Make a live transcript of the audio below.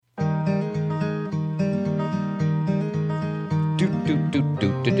Here we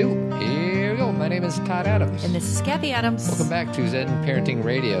go. My name is Todd Adams. And this is Cathy Adams. Welcome back to Zen Parenting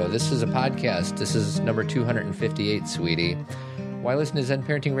Radio. This is a podcast. This is number 258, sweetie. Why listen to Zen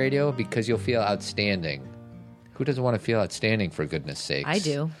Parenting Radio? Because you'll feel outstanding. Who doesn't want to feel outstanding, for goodness sakes? I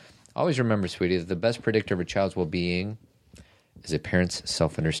do. Always remember, sweetie, that the best predictor of a child's well-being is a parent's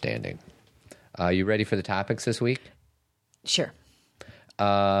self-understanding. You ready for the topics this week? Sure.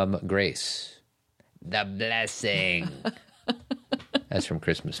 Grace. The blessing. That's from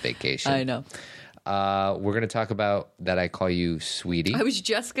Christmas Vacation. I know. We're going to talk about that I call you sweetie. I was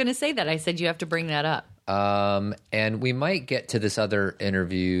just going to say that. I said you have to bring that up. And we might get to this other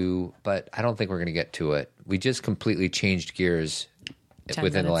interview, but I don't think we're going to get to it. We just completely changed gears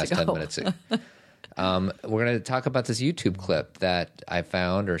within the last 10 minutes. We're going to talk about this YouTube clip that I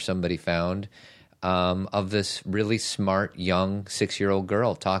found, or somebody found, of this really smart, young 6-year-old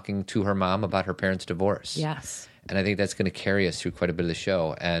girl talking to her mom about her parents' divorce. Yes. And I think that's going to carry us through quite a bit of the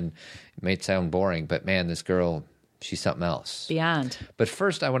show. And it may sound boring, but man, this girl, she's something else. Beyond. But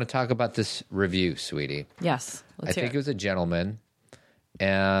first, I want to talk about this review, sweetie. Yes. I think it was a gentleman,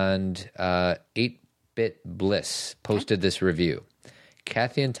 and 8-Bit Bliss posted this review.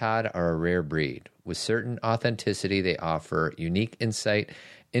 Cathy and Todd are a rare breed. With certain authenticity, they offer unique insight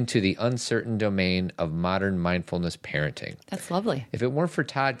into the uncertain domain of modern mindfulness parenting. That's lovely. If it weren't for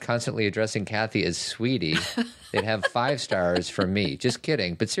Todd constantly addressing Cathy as sweetie, they'd have 5 stars from me. Just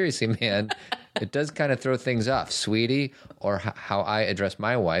kidding. But seriously, man, it does kind of throw things off. Sweetie, or how I address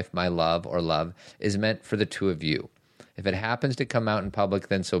my wife, my love or love, is meant for the two of you. If it happens to come out in public,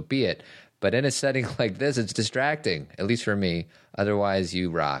 then so be it. But in a setting like this, it's distracting, at least for me. Otherwise, you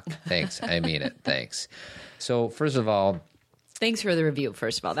rock. Thanks. I mean it. Thanks. So first of all, thanks for the review,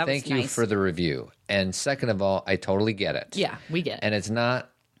 first of all. That was nice. Thank you for the review. And second of all, I totally get it. Yeah, we get it. And it's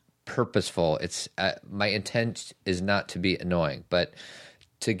not purposeful. It's my intent is not to be annoying. But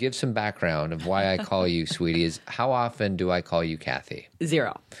to give some background of why I call you sweetie is, how often do I call you Cathy?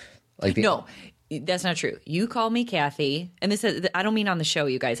 0. No, that's not true. You call me Cathy, and this is, I don't mean on the show,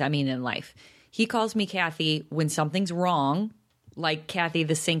 you guys. I mean in life. He calls me Cathy when something's wrong, like Cathy,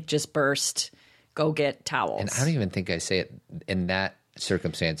 the sink just burst. Go get towels. And I don't even think I say it in that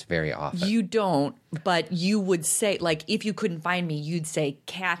circumstance very often. You don't, but you would say, like, if you couldn't find me, you'd say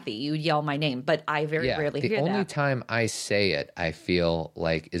Cathy. You'd yell my name, but I very rarely hear that. The only time I say it, I feel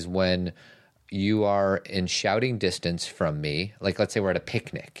like, is when you are in shouting distance from me. Like, let's say we're at a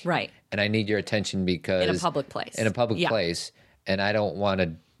picnic. Right. And I need your attention because... In a public place. In a public place, and I don't want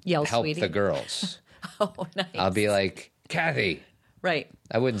to help sweetie. the girls. Oh, nice. I'll be like, Cathy. Right.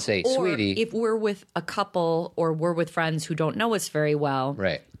 I wouldn't say or sweetie. If we're with a couple or we're with friends who don't know us very well,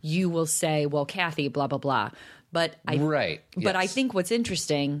 right, you will say, well, Cathy, blah, blah, blah. But I think what's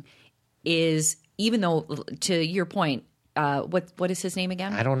interesting is, even though, to your point, what is his name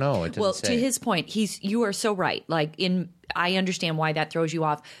again? I don't know. It doesn't say. To his point, you are so right. Like, I understand why that throws you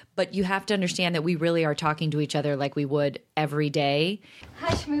off, but you have to understand that we really are talking to each other like we would every day.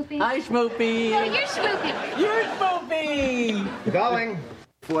 Hi, Schmoopy. Hi, Schmoopy. No, you're Schmoopy. You're Schmoopy. Going.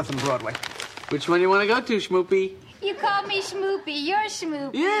 4th and Broadway. Which one do you want to go to, Schmoopy? You call me Schmoopy. You're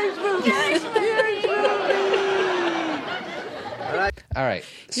Schmoopy. You're Schmoopy. You're Schmoopy. All right.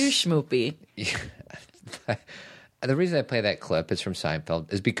 You're Schmoopy. The reason I play that clip is from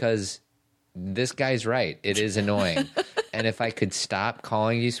Seinfeld is because this guy's right. It is annoying. And if I could stop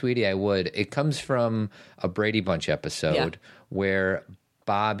calling you sweetie, I would. It comes from a Brady Bunch episode where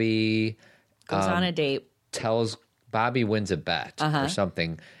Bobby goes on a date. Bobby wins a bet or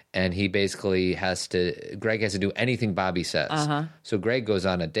something, and he basically Greg has to do anything Bobby says. So Greg goes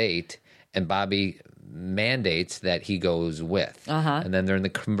on a date, and Bobby mandates that he goes with. And then they're in the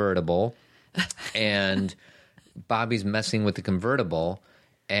convertible, and Bobby's messing with the convertible,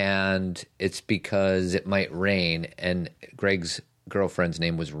 and it's because it might rain, and Greg's girlfriend's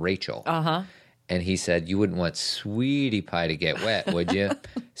name was Rachel. And he said, you wouldn't want sweetie pie to get wet, would you?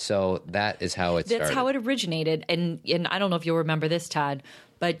 So that is how it started. That's how it originated. And I don't know if you'll remember this, Todd,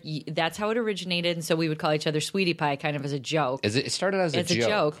 but that's how it originated. And so we would call each other sweetie pie kind of as a joke. It started as a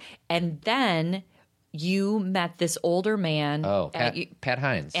joke. And then you met this older man. Oh, Pat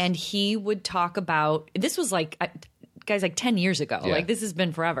Hines. And he would talk about, this was like, guys, like 10 years ago. Yeah. Like, this has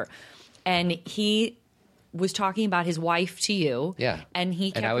been forever. And he was talking about his wife to you. Yeah. And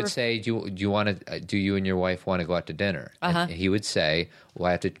I would say, do you and your wife want to go out to dinner? And he would say, well,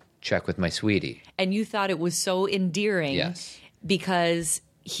 I have to check with my sweetie. And you thought it was so endearing. Yes. Because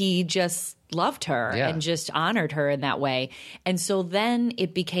he just loved her and just honored her in that way. And so then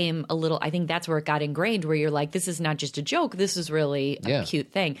it became a little, I think that's where it got ingrained, where you're like, this is not just a joke. This is really a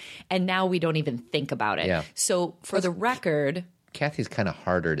cute thing. And now we don't even think about it. Yeah. So for the record. Cathy's kind of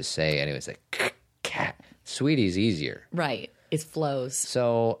harder to say anyways. Like, cat. Sweetie's easier. Right. It flows.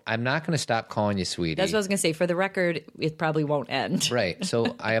 So I'm not going to stop calling you Sweetie. That's what I was going to say. For the record, it probably won't end. Right.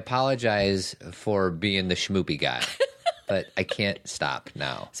 So I apologize for being the schmoopy guy, but I can't stop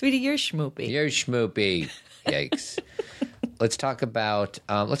now. Sweetie, you're schmoopy. You're schmoopy. Yikes. Let's talk about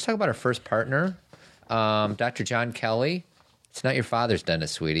our first partner, Dr. John Kelly. It's not your father's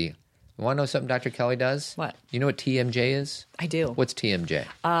dentist, sweetie. You want to know something Dr. Kelly does? What? You know what TMJ is? I do. What's TMJ?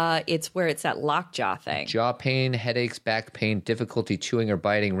 It's where it's that lockjaw thing. Jaw pain, headaches, back pain, difficulty chewing or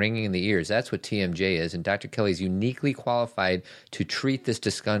biting, ringing in the ears. That's what TMJ is. And Dr. Kelly is uniquely qualified to treat this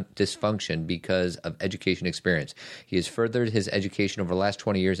dysfunction because of education experience. He has furthered his education over the last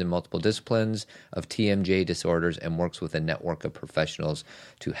 20 years in multiple disciplines of TMJ disorders and works with a network of professionals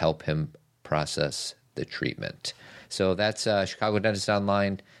to help him process the treatment. So that's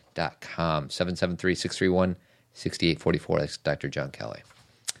ChicagoDentistOnline.com, 773-631-6844. That's Dr. John Kelly.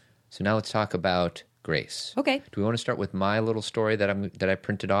 So now let's talk about Grace. Okay. Do we want to start with my little story that I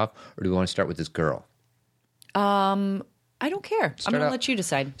printed off, or do we want to start with this girl? I don't care. I'm going to let you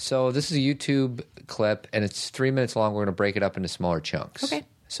decide. So this is a YouTube clip, and it's 3 minutes long. We're going to break it up into smaller chunks. Okay.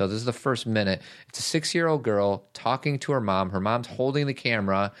 So this is the first minute. It's a 6-year-old girl talking to her mom. Her mom's holding the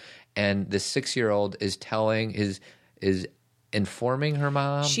camera, and the 6-year-old is informing her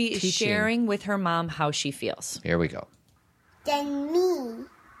mom. She is sharing with her mom how she feels. Here we go. Then me.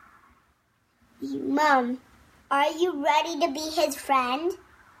 Mom, are you ready to be his friend?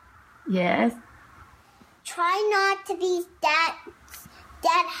 Yes. Try not to be that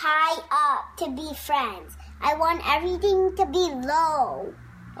high up to be friends. I want everything to be low.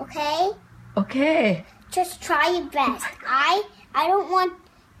 Okay? Okay. Just try your best. I don't want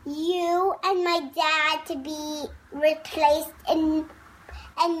you and my dad to be replaced and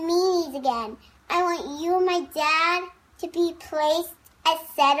meanies again. I want you and my dad to be placed as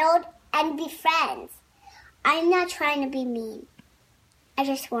settled and be friends. I'm not trying to be mean. I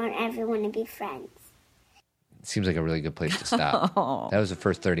just want everyone to be friends. Seems like a really good place to stop. That was the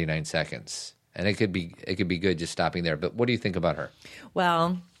first 39 seconds. And it could be good just stopping there. But what do you think about her?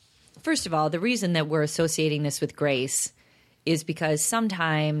 Well, first of all, the reason that we're associating this with Grace is because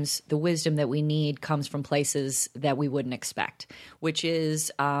sometimes the wisdom that we need comes from places that we wouldn't expect, which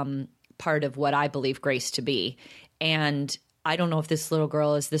is part of what I believe Grace to be. And I don't know if this little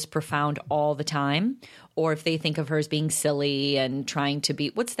girl is this profound all the time, or if they think of her as being silly and trying to be,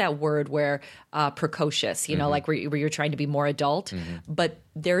 what's that word where precocious, you know, like where you're trying to be more adult. But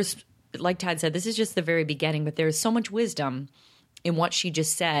there's, like Todd said, this is just the very beginning, but there's so much wisdom in what she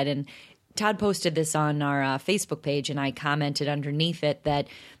just said. And Todd posted this on our Facebook page, and I commented underneath it that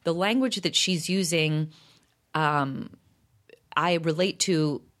the language that she's using, I relate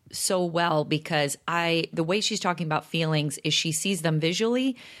to so well, because the way she's talking about feelings is she sees them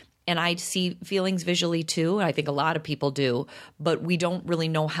visually, and I see feelings visually too. And I think a lot of people do, but we don't really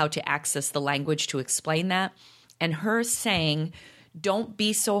know how to access the language to explain that. And her saying, don't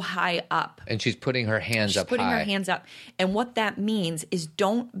be so high up. And she's putting her hands up high. She's putting her hands up. And what that means is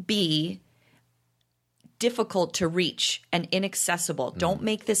don't be difficult to reach and inaccessible. Don't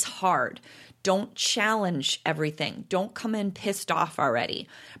make this hard. Don't challenge everything. Don't come in pissed off already.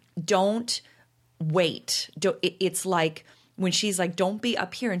 Don't wait. It's like when she's like, don't be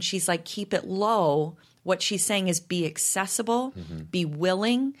up here, and she's like, keep it low. What she's saying is be accessible, be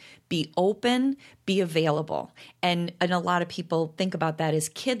willing, be open, be available. And a lot of people think about that as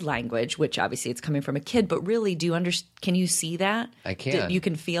kid language, which obviously it's coming from a kid, but really, can you see that? I can. You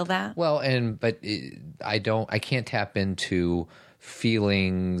can feel that? Well, I can't tap into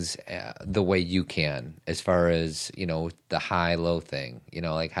feelings the way you can, as far as, you know, the high low thing, you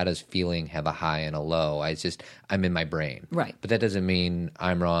know, like how does feeling have a high and a low? I'm in my brain. Right. But that doesn't mean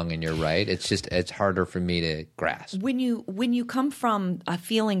I'm wrong and you're right. It's just, it's harder for me to grasp. When you come from a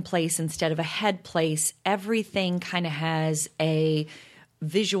feeling place instead of a head place, everything kind of has a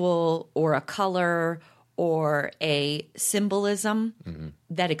visual or a color or a symbolism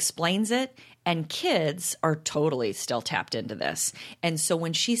that explains it. And kids are totally still tapped into this. And so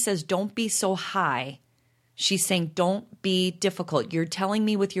when she says, don't be so high, she's saying, don't be difficult. You're telling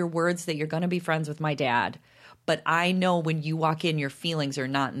me with your words that you're going to be friends with my dad. But I know when you walk in, your feelings are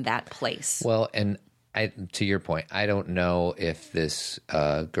not in that place. Well, and to your point, I don't know if this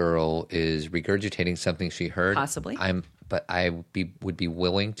girl is regurgitating something she heard. Possibly. but I would be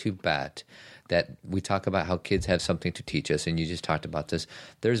willing to bet that we talk about how kids have something to teach us, and you just talked about this.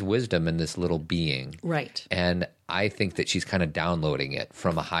 There's wisdom in this little being. Right. And I think that she's kind of downloading it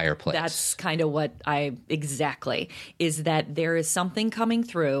from a higher place. That's kind of what is that there is something coming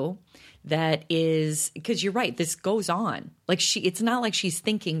through that is, because you're right, this goes on. Like it's not like she's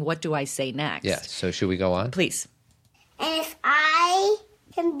thinking, what do I say next? Yeah. So should we go on? Please. And if I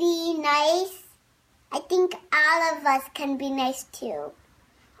can be nice, I think all of us can be nice too.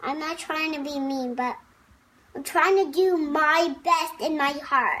 I'm not trying to be mean, but I'm trying to do my best in my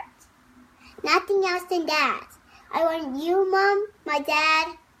heart. Nothing else than that. I want you, Mom, my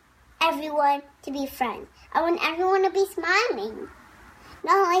dad, everyone to be friends. I want everyone to be smiling,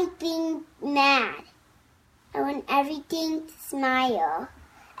 not like being mad. I want everything to smile.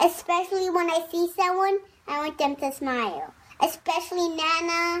 Especially when I see someone, I want them to smile. Especially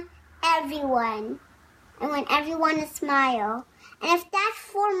Nana, everyone. I want everyone to smile. And if that's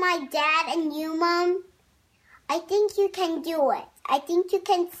for my dad and you, Mom, I think you can do it. I think you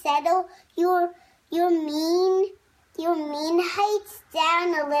can settle your mean heights down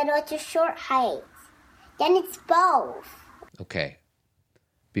a little to short heights. Then it's both. Okay.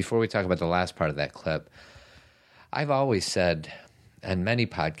 Before we talk about the last part of that clip, I've always said, on many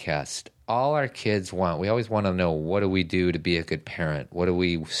podcasts, all our kids want, we always want to know, what do we do to be a good parent? What do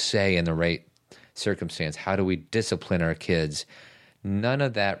we say in the right circumstance? How do we discipline our kids? None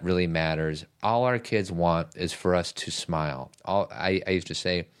of that really matters. All our kids want is for us to smile. I used to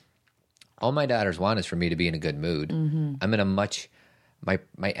say, all my daughters want is for me to be in a good mood. Mm-hmm. I'm in a my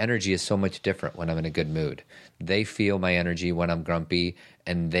energy is so much different when I'm in a good mood. They feel my energy when I'm grumpy,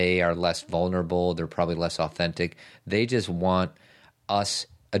 and they are less vulnerable. They're probably less authentic. They just want us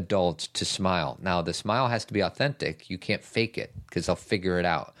adults to smile. Now, the smile has to be authentic. You can't fake it because they'll figure it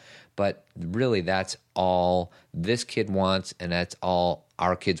out. But really, that's all this kid wants, and that's all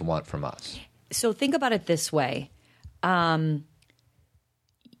our kids want from us. So think about it this way.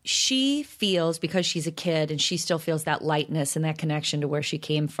 She feels, because she's a kid, and she still feels that lightness and that connection to where she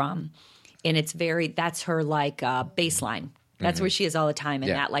came from. And that's her baseline. That's where she is all the time.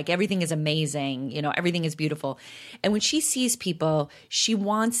 And that everything is amazing. Everything is beautiful. And when she sees people, she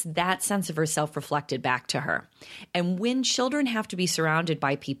wants that sense of herself reflected back to her. And when children have to be surrounded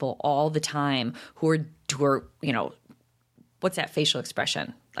by people all the time who are what's that facial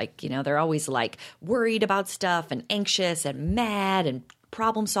expression? They're always worried about stuff and anxious and mad and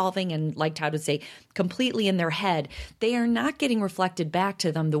problem solving and, like Todd would say, completely in their head. They are not getting reflected back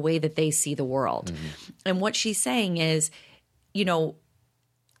to them the way that they see the world. Mm-hmm. And what she's saying is, going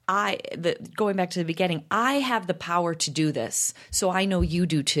back to the beginning, I have the power to do this, so I know you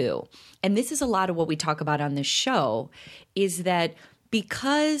do too. And this is a lot of what we talk about on this show, is that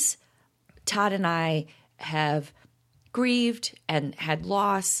because Todd and I have grieved and had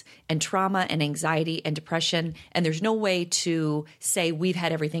loss and trauma and anxiety and depression, and there's no way to say we've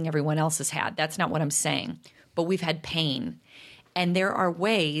had everything everyone else has had. That's not what I'm saying. But we've had pain. And there are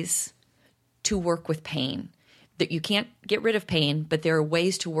ways to work with pain. That you can't get rid of pain, but there are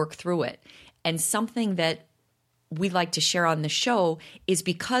ways to work through it. And something that we like to share on the show is,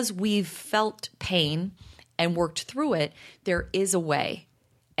 because we've felt pain and worked through it, there is a way.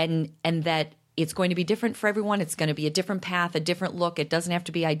 And that it's going to be different for everyone. It's going to be a different path, a different look. It doesn't have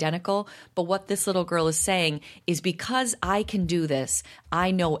to be identical. But what this little girl is saying is, because I can do this, I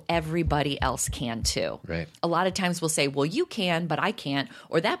know everybody else can too. Right. A lot of times we'll say, well, you can, but I can't.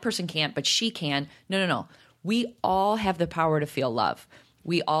 Or that person can't, but she can. No. We all have the power to feel love.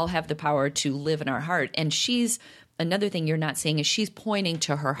 We all have the power to live in our heart. And another thing you're not saying is she's pointing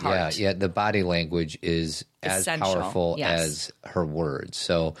to her heart. Yeah. The body language is essential. As powerful as her words.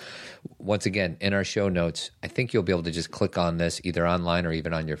 So once again, in our show notes, I think you'll be able to just click on this either online or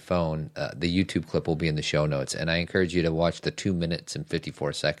even on your phone. The YouTube clip will be in the show notes. And I encourage you to watch the 2 minutes and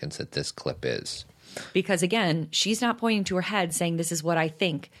 54 seconds that this clip is. Because again, she's not pointing to her head saying, this is what I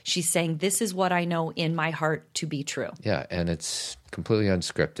think. She's saying, this is what I know in my heart to be true. Yeah, and it's completely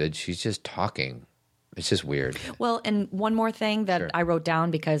unscripted. She's just talking. It's just weird. Well, and one more thing that I wrote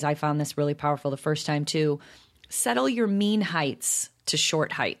down, because I found this really powerful the first time too. Settle your mean heights to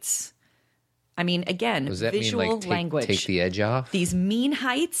short heights. I mean, again, visual language. Take the edge off? These mean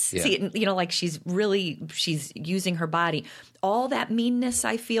heights. Yeah. See, she's using her body. All that meanness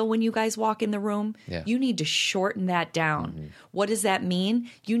I feel when you guys walk in the room, you need to shorten that down. Mm-hmm. What does that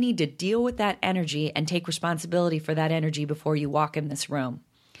mean? You need to deal with that energy and take responsibility for that energy before you walk in this room.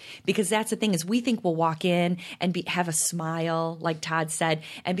 Because that's the thing, is we think we'll walk in and have a smile, like Todd said,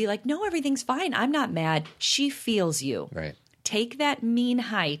 and be like, no, everything's fine. I'm not mad. She feels you. Right. Take that mean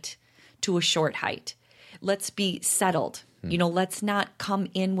height to a short height. let's be settled. Let's not come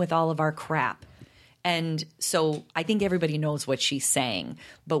in with all of our crap. And so I think everybody knows what she's saying,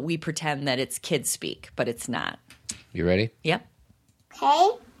 but we pretend that it's kid speak, but it's not. You ready? Yep. Okay?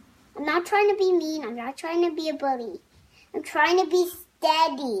 I'm not trying to be mean. I'm not trying to be a bully. I'm trying to be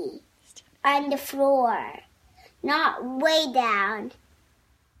steady on the floor, not way down,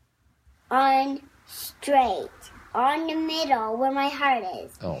 on straight, on the middle where my heart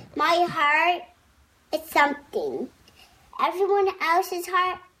is. Oh. My heart is something. Everyone else's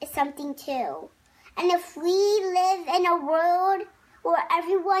heart is something too. And if we live in a world where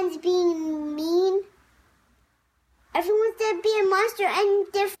everyone's being mean, everyone's going to be a monster and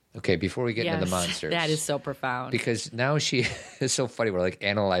they're... Okay, before we get into the monsters. That is so profound. Because now she is so funny. We're like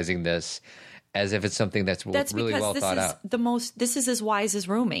analyzing this as if it's something that's really well thought out. This is as wise as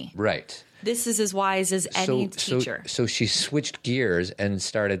Rumi. Right. This is as wise as any teacher. So she switched gears and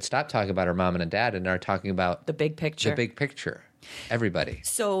stopped talking about her mom and dad and started talking about the big picture. The big picture. Everybody.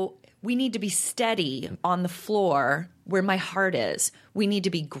 So we need to be steady on the floor where my heart is. We need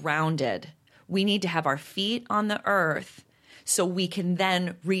to be grounded. We need to have our feet on the earth so we can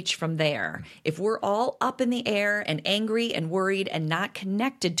then reach from there. If we're all up in the air and angry and worried and not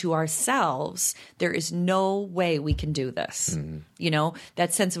connected to ourselves, there is no way we can do this. Mm-hmm.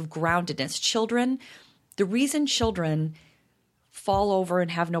 That sense of groundedness. The reason children fall over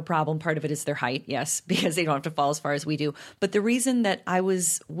and have no problem, part of it is their height, yes, because they don't have to fall as far as we do. But the reason that I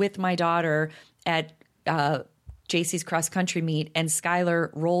was with my daughter at JC's cross-country meet and Skylar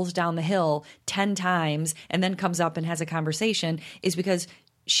rolls down the hill 10 times and then comes up and has a conversation is because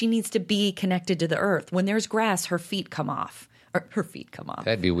she needs to be connected to the earth. When there's grass, her feet come off. Or her feet come off.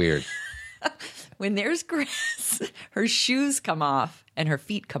 That'd be weird. When there's grass, her shoes come off and her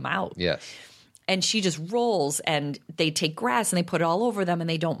feet come out. Yes. And she just rolls and they take grass and they put it all over them and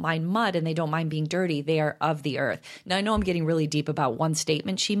they don't mind mud and they don't mind being dirty. They are of the earth. Now, I know I'm getting really deep about one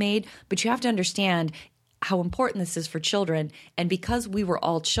statement she made, but you have to understand how important this is for children. And because we were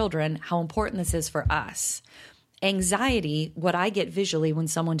all children, how important this is for us. Anxiety, what I get visually when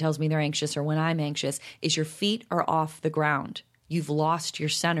someone tells me they're anxious or when I'm anxious, is your feet are off the ground. You've lost your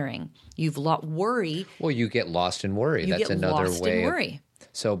centering. You've worry. Well, you get lost in worry. That's another way. In worry.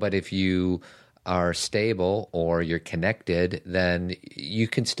 But if you are stable or you're connected, then you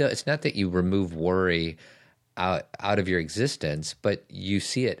can still, it's not that you remove worry out of your existence, but you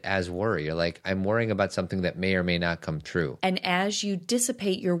see it as worry. You're like, I'm worrying about something that may or may not come true. And as you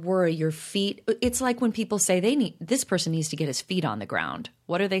dissipate your worry, your feet, it's like when people say this person needs to get his feet on the ground.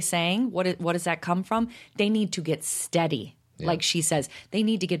 What are they saying? What does that come from? They need to get steady. Yeah. Like she says, they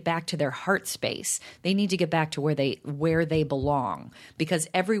need to get back to their heart space. They need to get back to where they belong, because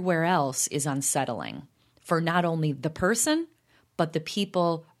everywhere else is unsettling for not only the person, but the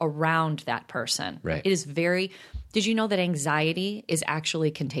people around that person. Right. It is did you know that anxiety is actually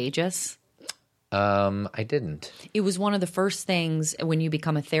contagious? I didn't. It was one of the first things when you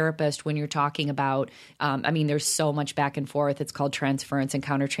become a therapist, when you're talking about, there's so much back and forth. It's called transference and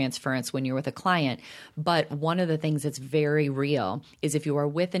countertransference when you're with a client. But one of the things that's very real is if you are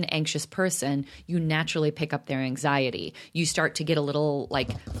with an anxious person, you naturally pick up their anxiety. You start to get a little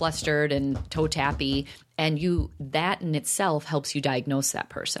flustered and toe tappy. And that in itself helps you diagnose that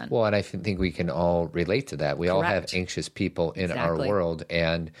person. Well, and I think we can all relate to that. We Correct. all have anxious people in our world.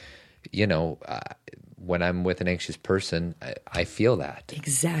 And when I'm with an anxious person, I feel that.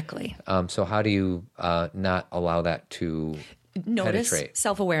 Exactly. So how do you not allow that to penetrate?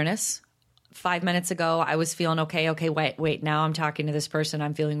 Self-awareness. 5 minutes ago, I was feeling okay. Okay, wait. Now I'm talking to this person.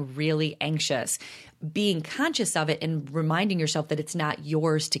 I'm feeling really anxious. Being conscious of it and reminding yourself that it's not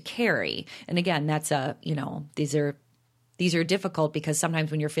yours to carry. And again, that's these are difficult because sometimes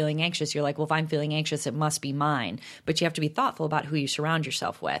when you're feeling anxious, you're like, well, if I'm feeling anxious, it must be mine. But you have to be thoughtful about who you surround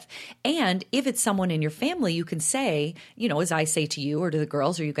yourself with. And if it's someone in your family, you can say, as I say to you or to the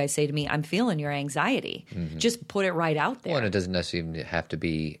girls, or you guys say to me, I'm feeling your anxiety. Mm-hmm. Just put it right out there. Well, and it doesn't necessarily have to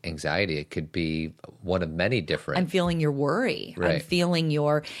be anxiety. It could be one of many different. I'm feeling your worry. Right. I'm feeling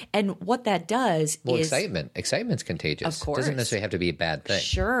and what that does is. Excitement. Excitement's contagious. Of course. It doesn't necessarily have to be a bad thing.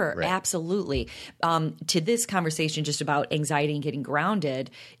 Sure. Right. Absolutely. To this conversation just about anxiety and getting grounded,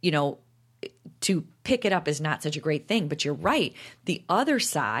 to pick it up is not such a great thing. But you're right. The other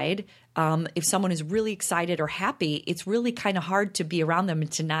side, if someone is really excited or happy, it's really kind of hard to be around them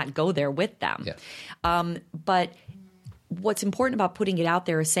and to not go there with them. Yeah. But what's important about putting it out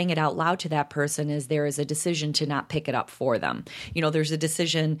there is saying it out loud to that person is there is a decision to not pick it up for them. There's a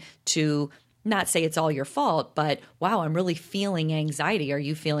decision to not say it's all your fault, but wow, I'm really feeling anxiety. Are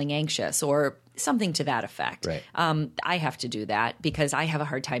you feeling anxious? Or something to that effect. Right. I have to do that because I have a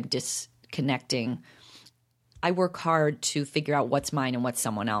hard time disconnecting I work hard to figure out what's mine and what's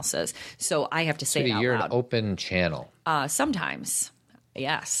someone else's. So I have to say it out you're loud. an open channel. Sometimes.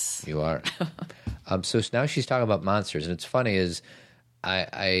 Yes. You are. So now she's talking about monsters. And it's funny is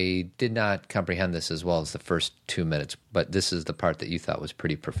I did not comprehend this as well as the first 2 minutes, but this is the part that you thought was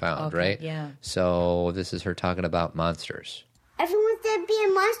pretty profound, right? Yeah. So this is her talking about monsters. Everyone's gonna be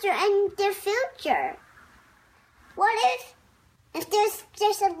a monster in their future. What if there's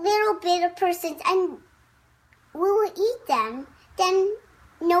just a little bit of persons and we will eat them? Then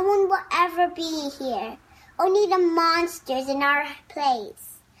no one will ever be here. Only the monsters in our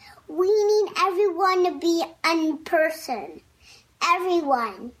place. We need everyone to be a person.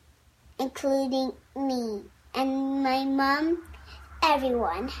 Everyone, including me and my mom,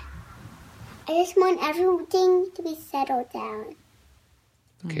 everyone. I just want everything to be settled down.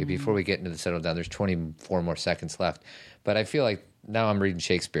 Okay, before we get into the settle down, there's 24 more seconds left. But I feel like now I'm reading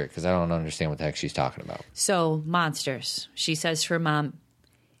Shakespeare because I don't understand what the heck she's talking about. So, monsters. She says to her mom,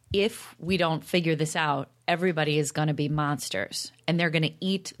 if we don't figure this out, everybody is going to be monsters. And they're going to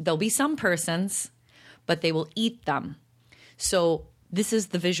eat. There'll be some persons, but they will eat them. So this is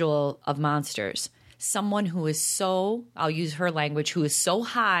the visual of monsters. Someone who is so, I'll use her language, who is so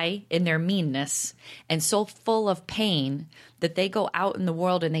high in their meanness and so full of pain that they go out in the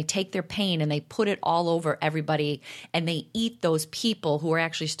world and they take their pain and they put it all over everybody and they eat those people who are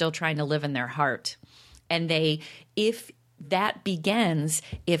actually still trying to live in their heart. And if that begins,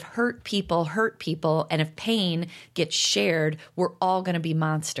 if hurt people, and if pain gets shared, we're all going to be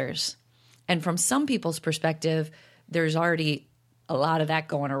monsters. And from some people's perspective, there's already a lot of that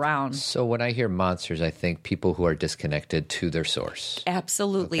going around. So when I hear monsters, I think people who are disconnected to their source.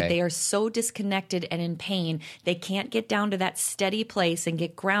 Absolutely. Okay. They are so disconnected and in pain. They can't get down to that steady place and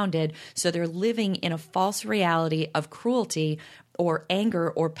get grounded. So they're living in a false reality of cruelty or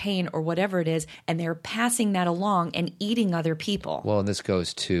anger or pain or whatever it is. And they're passing that along and eating other people. Well, and this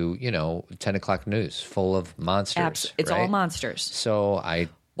goes to, 10 o'clock news full of monsters. It's right? all monsters. So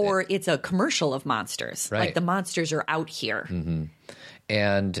Or it's a commercial of monsters. Right. Like the monsters are out here. Mm-hmm.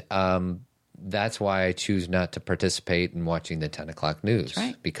 And that's why I choose not to participate in watching the 10 o'clock news. That's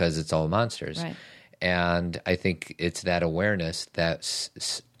right. Because it's all monsters. Right. And I think it's that awareness that,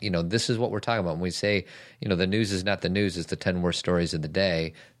 this is what we're talking about. When we say, the news is not the news, it's the 10 worst stories of the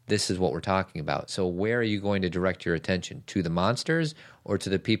day. This is what we're talking about. So where are you going to direct your attention? To the monsters or to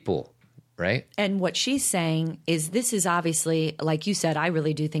the people? Right. And what she's saying is this is obviously, like you said, I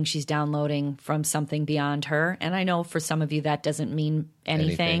really do think she's downloading from something beyond her. And I know for some of you that doesn't mean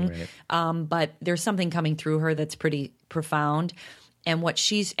anything. Right. But there's something coming through her that's pretty profound.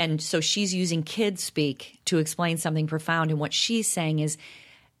 And so she's using kid speak to explain something profound. And what she's saying is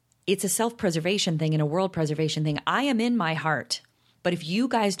it's a self-preservation thing and a world preservation thing. I am in my heart. But if you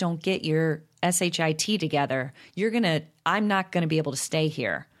guys don't get your SHIT together, I'm not going to be able to stay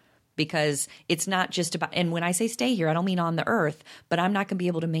here. Because it's not just about, and when I say stay here, I don't mean on the earth, but I'm not going to be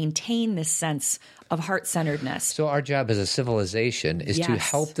able to maintain this sense of heart-centeredness. So our job as a civilization is to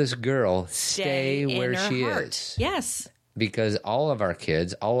help this girl stay where she is. Yes. Because all of our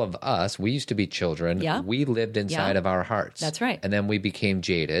kids, all of us, we used to be children. Yeah. We lived inside of our hearts. That's right. And then we became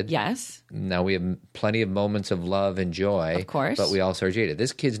jaded. Yes. Now we have plenty of moments of love and joy. Of course. But we also are jaded.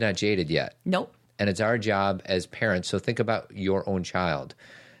 This kid's not jaded yet. Nope. And it's our job as parents. So think about your own child.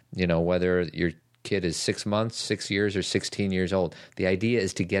 Whether your kid is 6 months, 6 years, or 16 years old, the idea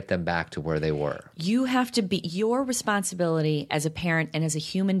is to get them back to where they were. You have to be, your responsibility as a parent and as a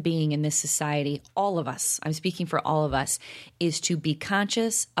human being in this society, all of us, I'm speaking for all of us, is to be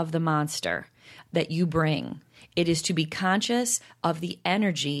conscious of the monster that you bring. It is to be conscious of the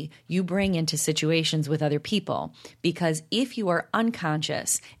energy you bring into situations with other people. Because if you are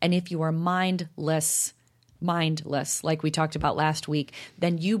unconscious and if you are mindless, like we talked about last week,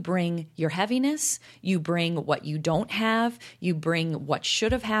 then you bring your heaviness, you bring what you don't have, you bring what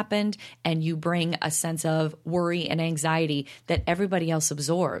should have happened, and you bring a sense of worry and anxiety that everybody else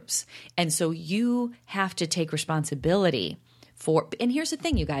absorbs. And so you have to take responsibility for, and here's the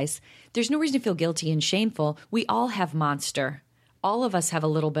thing, you guys, there's no reason to feel guilty and shameful. We all have monster. All of us have a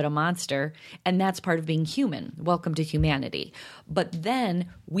little bit of monster, and that's part of being human. Welcome to humanity. But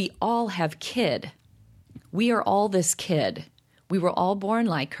then we all have kid. We are all this kid. We were all born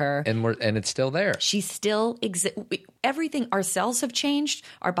like her. And it's still there. She still exists. Everything, our cells have changed,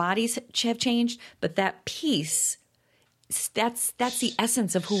 our bodies have changed, but that peace, that's the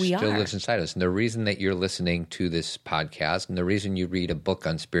essence of who we still are. lives inside us. And the reason that you're listening to this podcast and the reason you read a book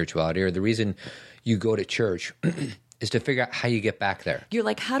on spirituality or the reason you go to church is to figure out how you get back there. You're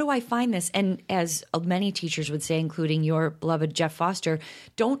like, how do I find this? And as many teachers would say, including your beloved Jeff Foster,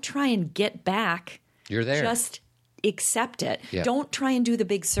 don't try and get back You're there. Just accept it. Yeah. Don't try and do the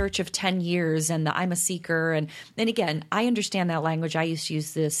big search of 10 years and the I'm a seeker. And again, I understand that language. I used to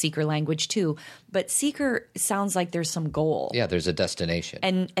use the seeker language too. But seeker sounds like there's some goal. Yeah, there's a destination.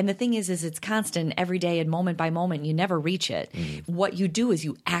 And the thing is it's constant every day and moment by moment. You never reach it. What you do is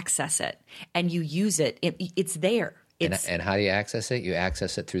you access it and you use it. It's there. And how do you access it? You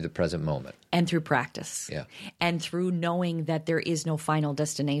access it through the present moment. And through practice. Yeah. And through knowing that there is no final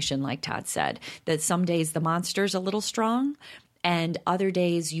destination, like Todd said. That some days the monster's a little strong and other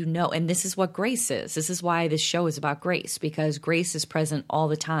days and this is what grace is. This is why this show is about grace, because grace is present all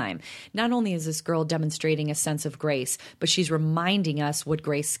the time. Not only is this girl demonstrating a sense of grace, but she's reminding us what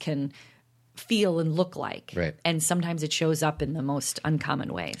grace can feel and look like. Right. And sometimes it shows up in the most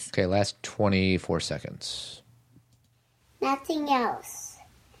uncommon ways. Okay, last 24 seconds. Nothing else.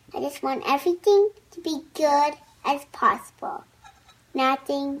 I just want everything to be good as possible.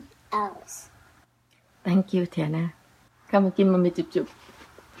 Nothing else. Thank you, Tiana. เข้ามากินมันมีจุบ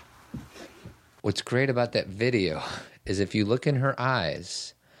What's great about that video is if you look in her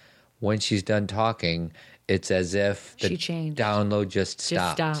eyes, when she's done talking, it's as if the She changed. download just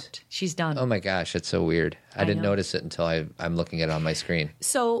stopped. She's done. Oh my gosh, it's so weird. I didn't know. notice it until I'm looking at it on my screen.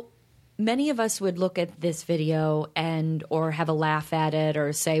 So many of us would look at this video or have a laugh at it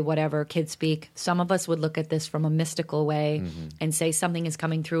or say whatever, kids speak. Some of us would look at this from a mystical way and say something is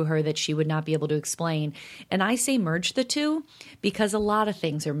coming through her that she would not be able to explain. And I say merge the two because a lot of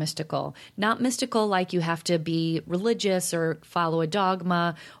things are mystical. Not mystical like you have to be religious or follow a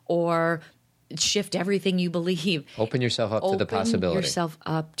dogma or shift everything you believe. Open yourself up to the possibility. Open yourself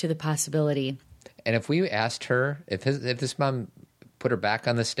up to the possibility. And if we asked her, if this mom put her back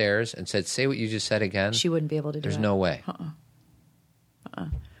on the stairs and said, say what you just said again, She wouldn't be able to do it. there's no way.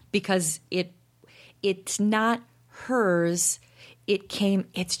 Because it's not hers.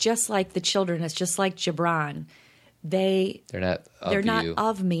 It's just like the children. It's just like Gibran. They're not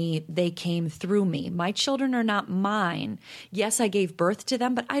of me. They came through me. My children are not mine. Yes, I gave birth to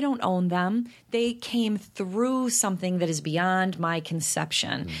them, but I don't own them. They came through something that is beyond my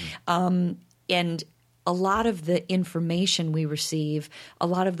conception. And a lot of the information we receive, a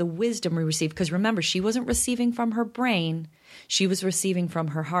lot of the wisdom we receive, because remember, she wasn't receiving from her brain. She was receiving from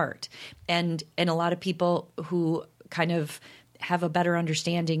her heart. And a lot of people who kind of have a better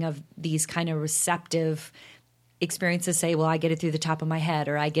understanding of these kind of receptive experiences say, well, I get it through the top of my head,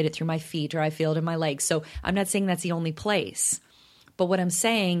 or I get it through my feet, or I feel it in my legs. So I'm not saying that's the only place. But what I'm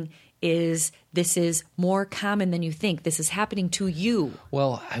saying is this is more common than you think. This is happening to you.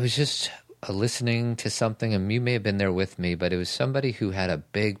 Well, I was just listening to something, and you may have been there with me, but it was somebody who had a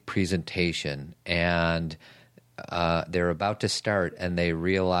big presentation, and they're about to start, and they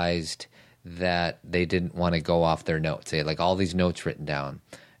realized that they didn't want to go off their notes. They had like all these notes written down,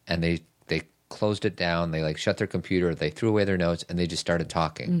 and they closed it down. They like shut their computer. They threw away their notes, and they just started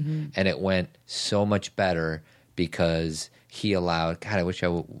talking. And it went so much better because he allowed, God, I wish I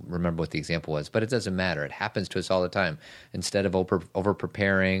would remember what the example was, but it doesn't matter. It happens to us all the time. Instead of over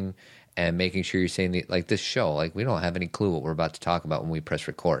preparing and making sure you're saying like this show, like we don't have any clue what we're about to talk about when we press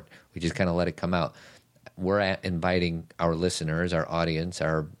record. We just kind of let it come out. We're inviting our listeners, our audience,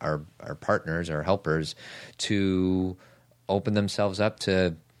 our partners, our helpers to open themselves up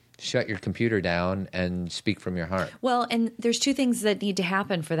to shut your computer down and speak from your heart. Well, and there's two things that need to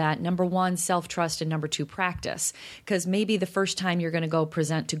happen for that. Number one, self-trust, and number two, practice. Because maybe the first time you're going to go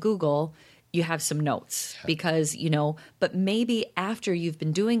present to Google, you have some notes because, but maybe after you've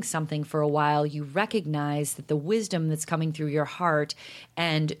been doing something for a while, you recognize that the wisdom that's coming through your heart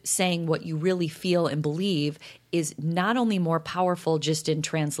and saying what you really feel and believe is not only more powerful just in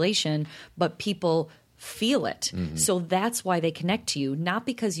translation, but people feel it. So that's why they connect to you, not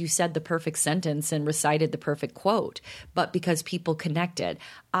because you said the perfect sentence and recited the perfect quote, but because people connected.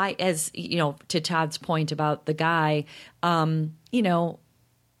 To Todd's point about the guy, there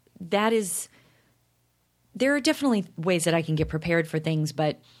are definitely ways that I can get prepared for things,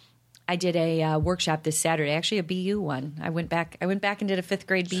 but I did a workshop this Saturday, actually a BU one. I went back and did a 5th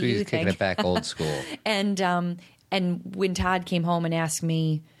grade BU thing. Kicking it back old school. And when Todd came home and asked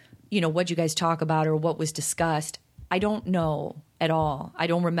me, what'd you guys talk about or what was discussed, I don't know at all. I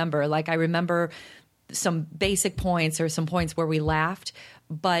don't remember. Like I remember some basic points or some points where we laughed,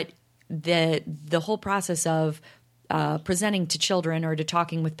 but the whole process of presenting to children or to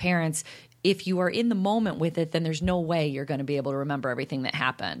talking with parents, if you are in the moment with it, then there's no way you're going to be able to remember everything that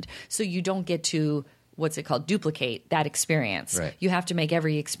happened. So you don't get to, duplicate that experience. Right. You have to make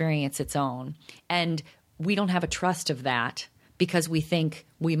every experience its own. And we don't have a trust of that because we think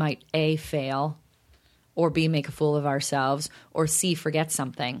we might A, fail, or B, make a fool of ourselves, or C, forget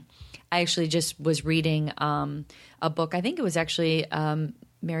something. I actually just was reading a book. I think it was actually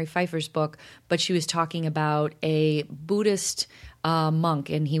Mary Pfeiffer's book, but she was talking about a Buddhist monk,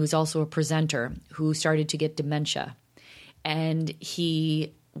 and he was also a presenter who started to get dementia. And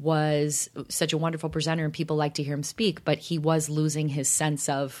he was such a wonderful presenter, and people like to hear him speak, but he was losing his sense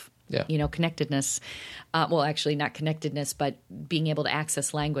of connectedness. Well, actually not connectedness, but being able to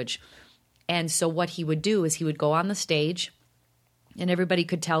access language. And so what he would do is he would go on the stage, and everybody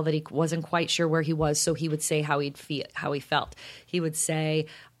could tell that he wasn't quite sure where he was, so he would say how he felt. He would say,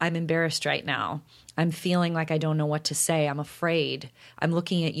 I'm embarrassed right now. I'm feeling like I don't know what to say. I'm afraid. I'm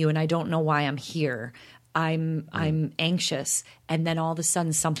looking at you, and I don't know why I'm here. I'm anxious. And then all of a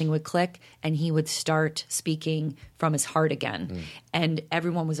sudden something would click, and he would start speaking from his heart again. And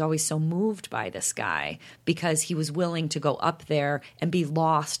everyone was always so moved by this guy because he was willing to go up there and be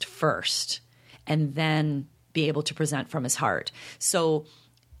lost first and then be able to present from his heart. So,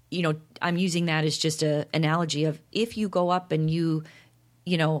 I'm using that as just an analogy of if you go up and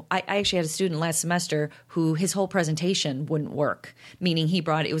I actually had a student last semester who his whole presentation wouldn't work, meaning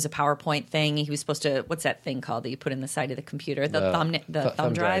it was a PowerPoint thing. He was supposed to, what's that thing called that you put in the side of the computer? The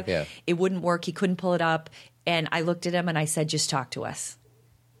thumb drive. Yeah. It wouldn't work. He couldn't pull it up. And I looked at him and I said, just talk to us.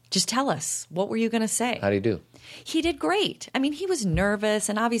 Just tell us. What were you going to say? How'd he do? He did great. I mean, he was nervous,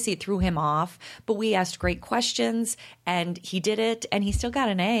 and obviously it threw him off, but we asked great questions, and he did it, and he still got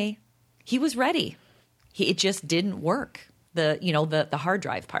an A. He was ready. It just didn't work. The hard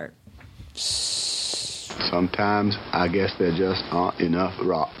drive part. Sometimes I guess there just aren't enough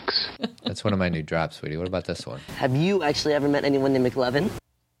rocks. That's one of my new drops, sweetie. What about this one? Have you actually ever met anyone named McLovin?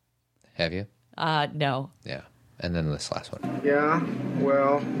 Have you? No. Yeah. And then this last one. Yeah,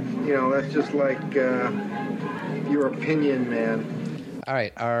 well, that's just like your opinion, man. All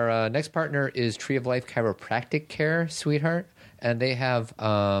right. Our next partner is Tree of Life Chiropractic Care, sweetheart. And they have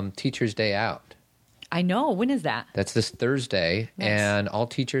Teacher's Day Out. I know. When is that? That's this Thursday, nice. And all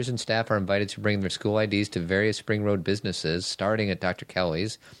teachers and staff are invited to bring their school IDs to various Spring Road businesses, starting at Dr.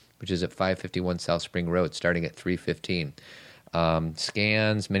 Kelly's, which is at 551 South Spring Road, starting at 3:15.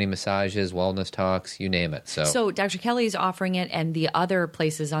 Scans, mini massages, wellness talks, you name it. So Dr. Kelly's offering it, and the other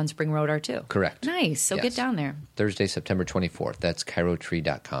places on Spring Road are too? Correct. Nice. So Get down there. Thursday, September 24th. That's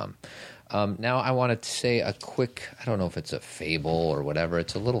chirotree.com. Now I wanted to say a quick, I don't know if it's a fable or whatever,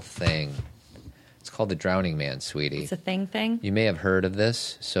 it's a little thing. It's called The Drowning Man, sweetie. It's a thing? You may have heard of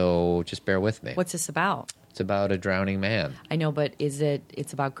this, so just bear with me. What's this about? It's about a drowning man. I know, but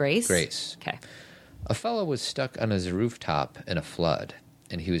it's about grace? Grace. Okay. A fellow was stuck on his rooftop in a flood,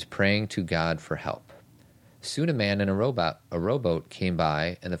 and he was praying to God for help. Soon a man in a rowboat came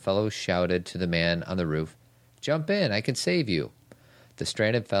by, and the fellow shouted to the man on the roof, "Jump in, I can save you." The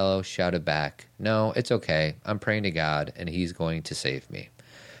stranded fellow shouted back, "No, it's okay. I'm praying to God, and he's going to save me."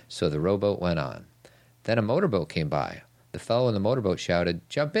 So the rowboat went on. Then a motorboat came by. The fellow in the motorboat shouted,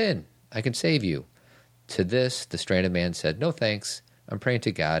 "Jump in, I can save you." To this, the stranded man said, "No thanks. I'm praying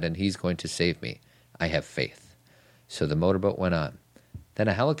to God, and he's going to save me. I have faith." So the motorboat went on. Then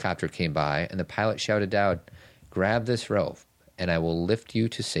a helicopter came by, and the pilot shouted out, "Grab this rope, and I will lift you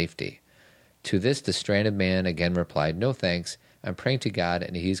to safety." To this, the stranded man again replied, "No thanks. I'm praying to God,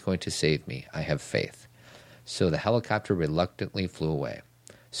 and he's going to save me. I have faith." So the helicopter reluctantly flew away.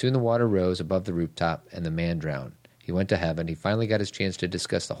 Soon the water rose above the rooftop, and the man drowned. He went to heaven. He finally got his chance to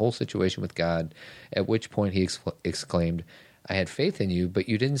discuss the whole situation with God, at which point he exclaimed, "I had faith in you, but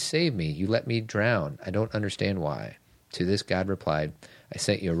you didn't save me. You let me drown. I don't understand why." To this, God replied, "I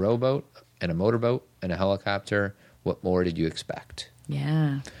sent you a rowboat and a motorboat and a helicopter. What more did you expect?"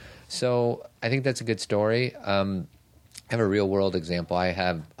 Yeah. So I think that's a good story. I have a real-world example. I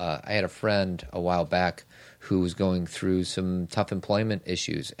had a friend a while back who was going through some tough employment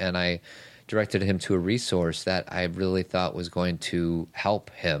issues, and I directed him to a resource that I really thought was going to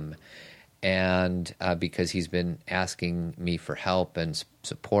help him. And because he's been asking me for help and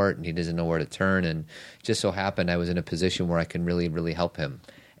support, and he doesn't know where to turn, and just so happened I was in a position where I can really, really help him.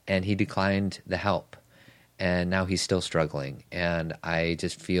 And he declined the help, and now he's still struggling. And I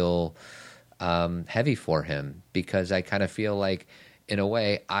just feel heavy for him, because I kind of feel like, in a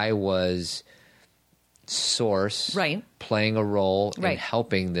way, I was source playing a role in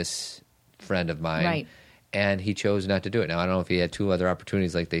helping this friend of mine, and he chose not to do it. Now, I don't know if he had two other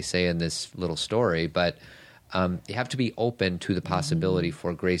opportunities like they say in this little story, but you have to be open to the possibility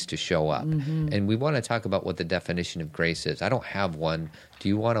for grace to show up. And we want to talk about what the definition of grace is. I don't have one. Do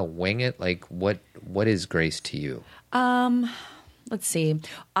you want to wing it? Like, what is grace to you? Let's see.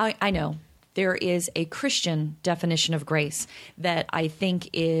 I know there is a Christian definition of grace that I think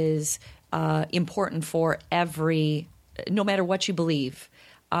is important for no matter what you believe.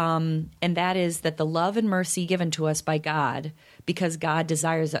 and that is that the love and mercy given to us by God, because God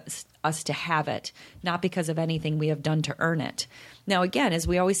desires us to have it, not because of anything we have done to earn it. Now, again, as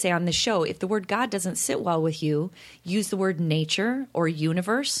we always say on the show, if the word God doesn't sit well with you, use the word nature or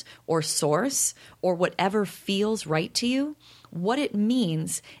universe or source or whatever feels right to you. What it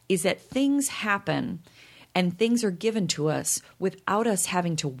means is that things happen and things are given to us without us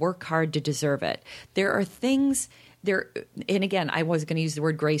having to work hard to deserve it. There are things there, and again, I was going to use the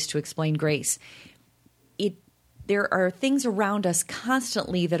word grace to explain grace. There are things around us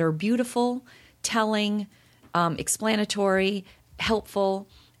constantly that are beautiful, telling, explanatory, helpful,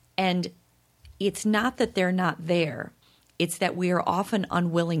 and it's not that they're not there. It's that we are often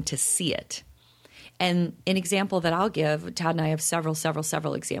unwilling to see it. And an example that I'll give, Todd and I have several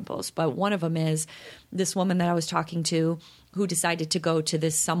examples, but one of them is this woman that I was talking to who decided to go to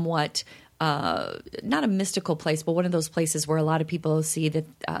this somewhat not a mystical place, but one of those places where a lot of people said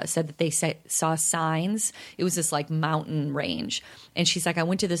that they saw signs. It was this like mountain range. And she's like, I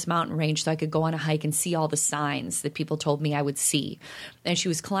went to this mountain range so I could go on a hike and see all the signs that people told me I would see. And she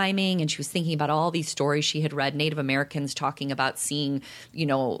was climbing and she was thinking about all these stories she had read, Native Americans talking about seeing,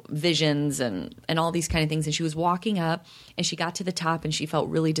 visions and all these kind of things. And she was walking up and she got to the top and she felt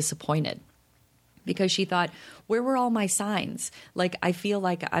really disappointed. Because she thought, where were all my signs? Like, I feel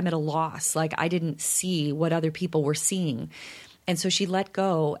like I'm at a loss. Like, I didn't see what other people were seeing. And so she let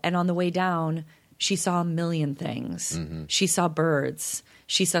go. And on the way down, she saw a million things. Mm-hmm. She saw birds.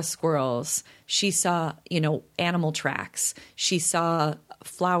 She saw squirrels. She saw, animal tracks. She saw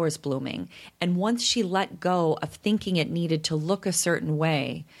flowers blooming. And once she let go of thinking it needed to look a certain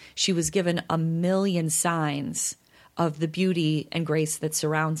way, she was given a million signs of the beauty and grace that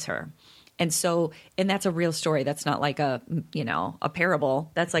surrounds her. And so, and that's a real story. That's not like a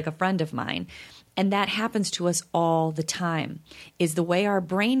parable. That's like a friend of mine. And that happens to us all the time, is the way our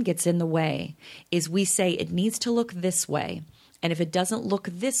brain gets in the way is we say it needs to look this way. And if it doesn't look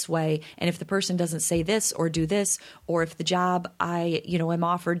this way, and if the person doesn't say this or do this, or if the job I am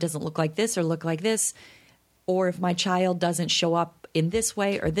offered doesn't look like this or look like this, or if my child doesn't show up in this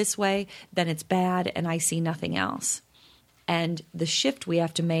way or this way, then it's bad and I see nothing else. And the shift we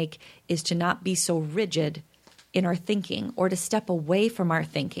have to make is to not be so rigid in our thinking, or to step away from our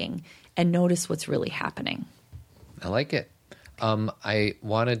thinking and notice what's really happening. I like it. I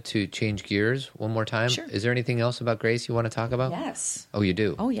wanted to change gears one more time. Sure. Is there anything else about grace you want to talk about? Yes. Oh, you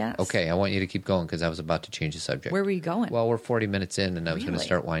do? Oh, yes. Okay, I want you to keep going because I was about to change the subject. Where were you going? Well, we're 40 minutes in and I was going to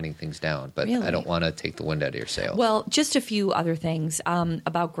start winding things down, but I don't want to take the wind out of your sails. Well, just a few other things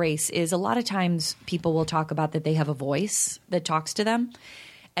about grace is a lot of times people will talk about that they have a voice that talks to them.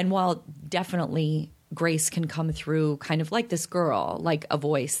 And while definitely grace can come through kind of like this girl, like a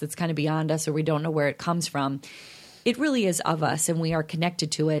voice that's kind of beyond us or we don't know where it comes from, it really is of us and we are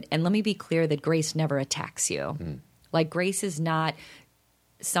connected to it. And let me be clear that grace never attacks you. Mm. Like grace is not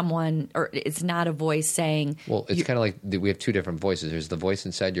someone, or it's not a voice saying... Well, it's kind of like we have two different voices. There's the voice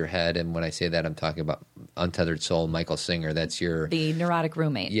inside your head, and when I say that, I'm talking about Untethered Soul, Michael Singer. That's the neurotic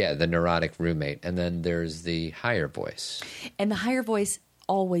roommate. Yeah, the neurotic roommate. And then there's the higher voice. And the higher voice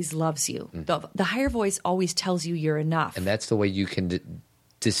always loves you. Mm. The higher voice always tells you you're enough. And that's the way you can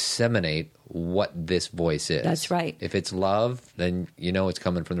disseminate what this voice is. That's right. If it's love, then you know it's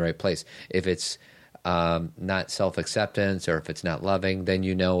coming from the right place. If it's not self-acceptance, or if it's not loving, then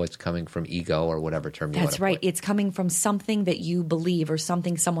you know it's coming from ego or whatever term you want to That's right. put. It's coming from something that you believe or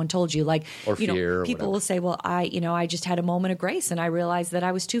something someone told you. Like, or fear, or people whatever. will say, well, I just had a moment of grace and I realized that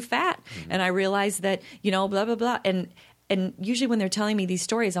I was too fat. Mm-hmm. And I realized that, blah, blah, blah. And usually when they're telling me these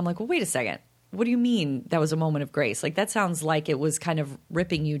stories, I'm like, well, wait a second. What do you mean that was a moment of grace? Like, that sounds like it was kind of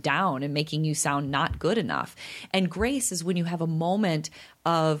ripping you down and making you sound not good enough. And grace is when you have a moment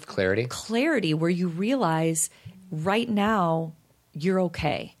of clarity where you realize right now you're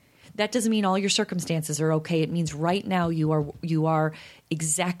okay. That doesn't mean all your circumstances are okay. It means right now you are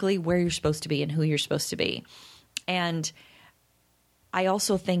exactly where you're supposed to be and who you're supposed to be. And I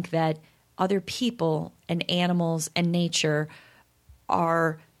also think that other people and animals and nature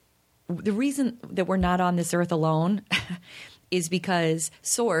are... The reason that we're not on this earth alone is because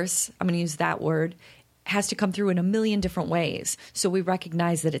source, I'm going to use that word, has to come through in a million different ways. So we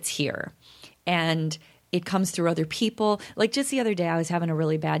recognize that it's here. And it comes through other people. Like just the other day, I was having a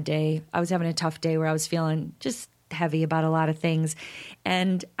really bad day. I was having a tough day where I was feeling just heavy about a lot of things.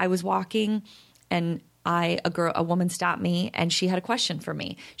 And I was walking and a woman stopped me and she had a question for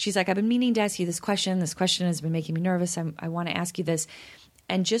me. She's like, I've been meaning to ask you this question. This question has been making me nervous. I want to ask you this.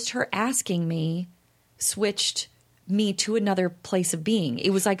 And just her asking me switched me to another place of being.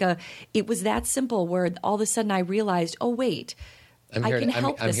 It was that simple where all of a sudden I realized, oh, wait, I'm I can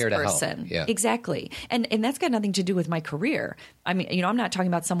help this here to person. help. Yeah. Exactly. And that's got nothing to do with my career. I mean, I'm not talking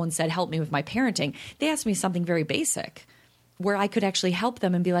about someone said, help me with my parenting. They asked me something very basic where I could actually help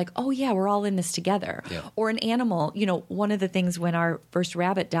them and be like, oh yeah, we're all in this together. Yeah. Or an animal, one of the things when our first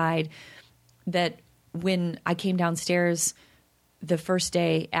rabbit died, that when I came downstairs the first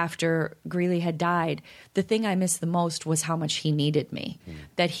day after Greeley had died, the thing I missed the most was how much he needed me,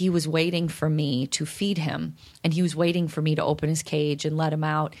 that he was waiting for me to feed him, and he was waiting for me to open his cage and let him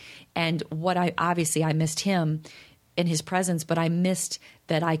out. And I missed him in his presence, but I missed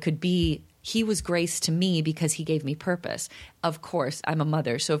that he was grace to me because he gave me purpose. Of course, I'm a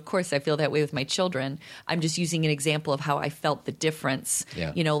mother, so of course I feel that way with my children. I'm just using an example of how I felt the difference,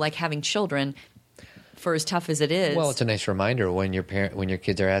 like having children. For as tough as it is. Well, it's a nice reminder when your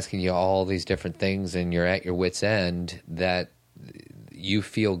kids are asking you all these different things and you're at your wit's end, that you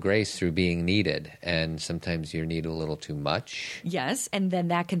feel grace through being needed, and sometimes you need a little too much. Yes, and then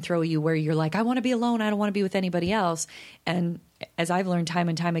that can throw you where you're like, I want to be alone. I don't want to be with anybody else. And as I've learned time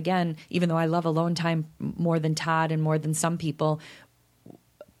and time again, even though I love alone time more than Todd and more than some people,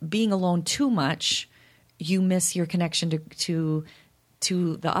 being alone too much, you miss your connection to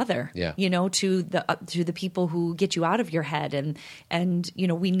the other, to the people who get you out of your head, and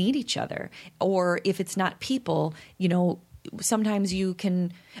we need each other. Or if it's not people, sometimes you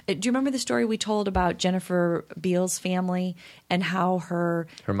can. Do you remember the story we told about Jennifer Beals' family and how her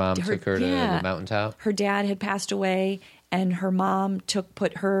mom took her to the mountaintop? Her dad had passed away, and her mom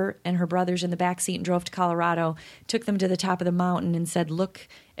put her and her brothers in the back seat and drove to Colorado, took them to the top of the mountain and said, look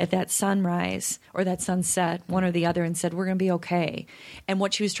at that sunrise or that sunset, one or the other, and said, we're going to be okay. And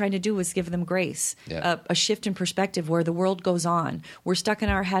what she was trying to do was give them grace, a shift in perspective where the world goes on. We're stuck in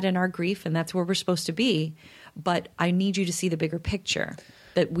our head and our grief, and that's where we're supposed to be. But I need you to see the bigger picture,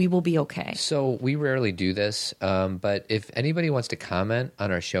 that we will be okay. So we rarely do this, but if anybody wants to comment on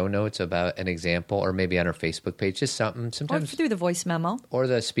our show notes about an example, or maybe on our Facebook page, just something, sometimes... Or through the voice memo. Or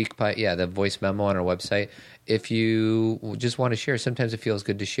the the voice memo on our website. If you just want to share, sometimes it feels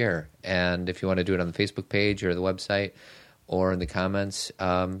good to share. And if you want to do it on the Facebook page or the website or in the comments,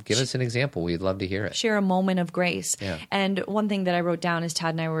 give us an example. We'd love to hear it. Share a moment of grace. Yeah. And one thing that I wrote down as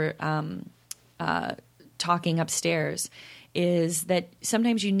Todd and I were talking upstairs is that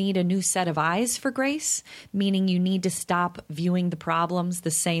sometimes you need a new set of eyes for grace, meaning you need to stop viewing the problems the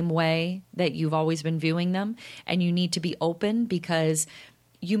same way that you've always been viewing them, and you need to be open because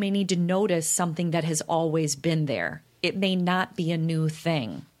you may need to notice something that has always been there. It may not be a new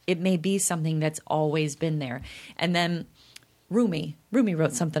thing. It may be something that's always been there. And then Rumi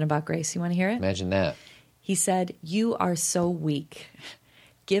wrote something about grace. You want to hear it? Imagine that. He said, "You are so weak.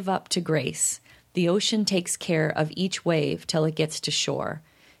 Give up to grace. The ocean takes care of each wave till it gets to shore.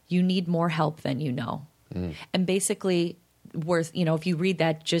 You need more help than you know." And basically, if you read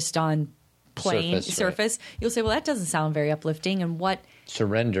that just on plain surface, you'll say, well, that doesn't sound very uplifting. And what?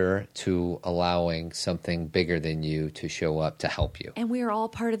 Surrender to allowing something bigger than you to show up to help you. And we are all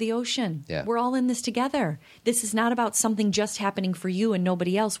part of the ocean. Yeah. We're all in this together. This is not about something just happening for you and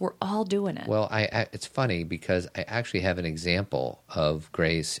nobody else. We're all doing it. Well, it's funny because I actually have an example of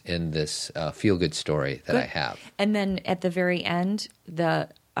grace in this feel-good story that I have. And then at the very end,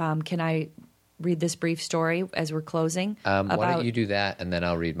 can I read this brief story as we're closing? Why don't you do that, and then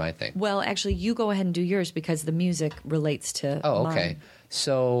I'll read my thing. Well, actually, you go ahead and do yours because the music relates to okay. mine.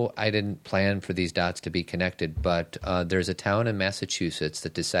 So I didn't plan for these dots to be connected, but there's a town in Massachusetts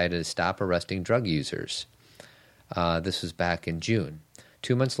that decided to stop arresting drug users. This was back in June.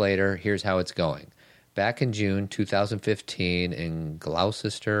 2 months later, here's how it's going. Back in June 2015 in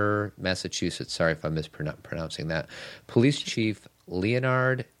Gloucester, Massachusetts, sorry if I'm mispronouncing that, Police Chief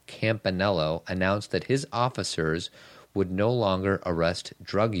Leonard Campanello announced that his officers would no longer arrest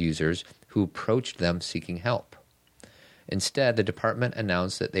drug users who approached them seeking help. Instead, the department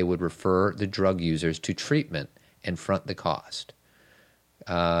announced that they would refer the drug users to treatment and front the cost.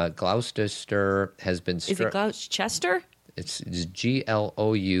 Gloucester has been... Is it Gloucester? It's Gloucester.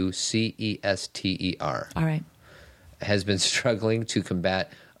 All right. Has been struggling to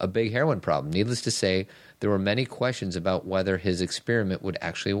combat a big heroin problem. Needless to say, there were many questions about whether his experiment would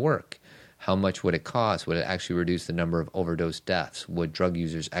actually work. How much would it cost? Would it actually reduce the number of overdose deaths? Would drug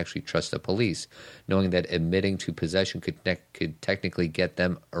users actually trust the police, knowing that admitting to possession could technically get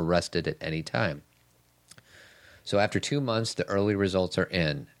them arrested at any time? So after 2 months, the early results are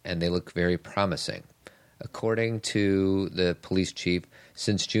in, and they look very promising. According to the police chief,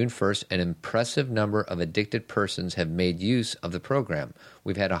 since June 1st, an impressive number of addicted persons have made use of the program.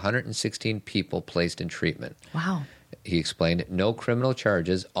 We've had 116 people placed in treatment. Wow. He explained, no criminal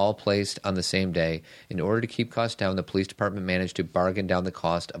charges, all placed on the same day. In order to keep costs down, the police department managed to bargain down the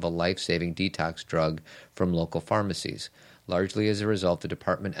cost of a life-saving detox drug from local pharmacies. Largely as a result, the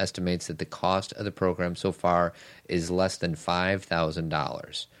department estimates that the cost of the program so far is less than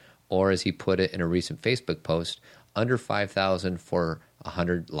 $5,000. Or, as he put it in a recent Facebook post, under $5,000 for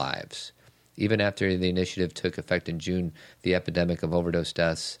 100 lives. Even after the initiative took effect in June, the epidemic of overdose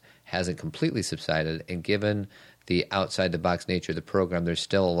deaths hasn't completely subsided, and given the outside-the-box nature of the program, there's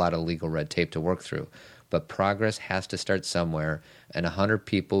still a lot of legal red tape to work through. But progress has to start somewhere, and 100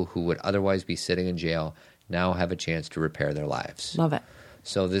 people who would otherwise be sitting in jail now have a chance to repair their lives. Love it.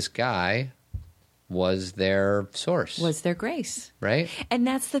 So this guy was their source. Was their grace. Right? And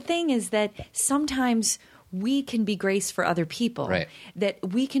that's the thing, is that sometimes we can be grace for other people. Right.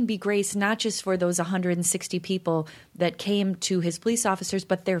 That we can be grace not just for those 160 people that came to his police officers,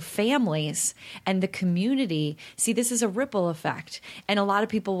 but their families and the community. See, this is a ripple effect. And a lot of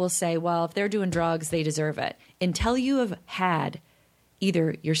people will say, well, if they're doing drugs, they deserve it. Until you have had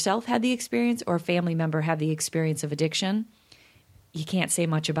either yourself had the experience or a family member had the experience of addiction, you can't say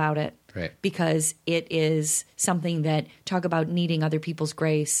much about it. Right. Because it is something that, talk about needing other people's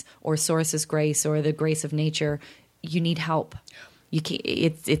grace or source's grace or the grace of nature. You need help. Yeah. You can't,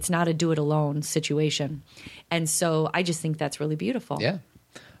 it's not a do it alone situation. And so I just think that's really beautiful. Yeah.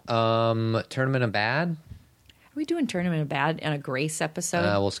 Tournament of Bad? Are we doing Tournament of Bad and a grace episode?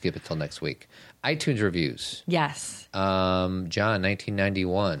 We'll skip it till next week. iTunes reviews. Yes. John,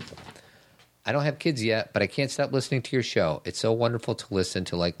 1991. I don't have kids yet, but I can't stop listening to your show. It's so wonderful to listen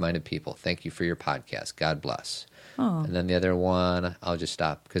to like-minded people. Thank you for your podcast. God bless. Oh. And then the other one, I'll just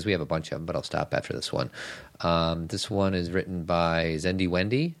stop because we have a bunch of them, but I'll stop after this one. This one is written by Zendy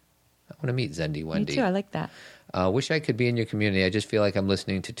Wendy. I want to meet Zendy Wendy. Me too. I like that. Wish I could be in your community. I just feel like I'm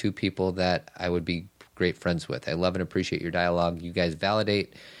listening to two people that I would be great friends with. I love and appreciate your dialogue. You guys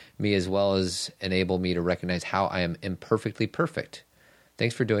validate me as well as enable me to recognize how I am imperfectly perfect.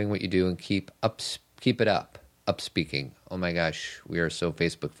 Thanks for doing what you do and keep it up. Up speaking. Oh my gosh, we are so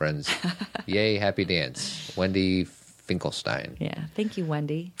Facebook friends. Yay, happy dance. Wendy Finkelstein. Yeah, thank you,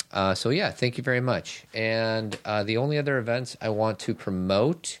 Wendy. So yeah, thank you very much. And the only other events I want to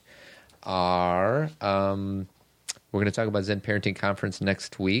promote are we're going to talk about Zen Parenting Conference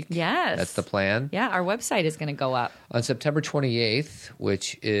next week. Yes. That's the plan. Yeah, our website is going to go up. On September 28th,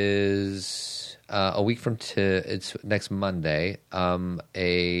 which is a week from it's next Monday,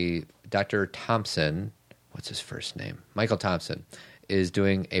 a Dr. Thompson, what's his first name? Michael Thompson, is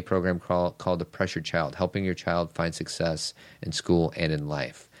doing a program called The Pressured Child, helping your child find success in school and in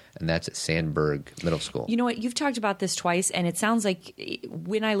life. And that's at Sandburg Middle School. You know what? You've talked about this twice, and it sounds like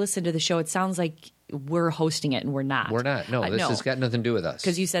when I listen to the show, it sounds like we're hosting it, and we're not. We're not. No, this has got nothing to do with us.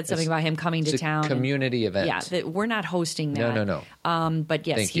 Because you said something about him coming to town. It's a community event. Yeah, we're not hosting that. No. But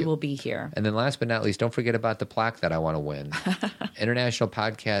yes, he will be here. And then last but not least, don't forget about the plaque that I want to win. International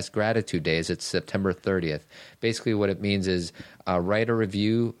Podcast Gratitude Days. It's September 30th. Basically what it means is write a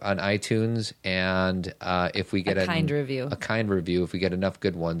review on iTunes, and if we get a kind review, if we get enough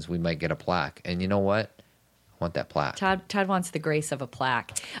good ones, we might get a plaque. And you know what? I want that plaque. Todd wants the grace of a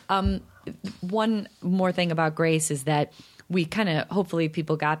plaque. One more thing about grace is that we kind of, hopefully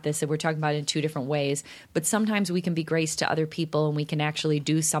people got this, that we're talking about it in two different ways, but sometimes we can be grace to other people and we can actually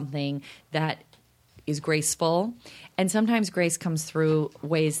do something that is graceful. And sometimes grace comes through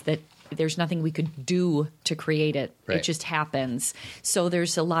ways that there's nothing we could do to create it. Right. It just happens. So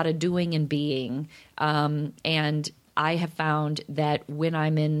there's a lot of doing and being. And I have found that when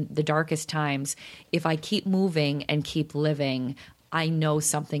I'm in the darkest times, if I keep moving and keep living, I know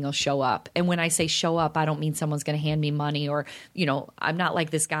something will show up. And when I say show up, I don't mean someone's going to hand me money or, I'm not like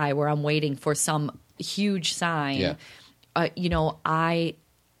this guy where I'm waiting for some huge sign. Yeah. I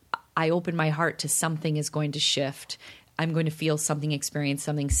open my heart to something is going to shift. I'm going to feel something, experience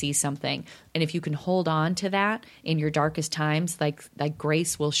something, see something. And if you can hold on to that in your darkest times, like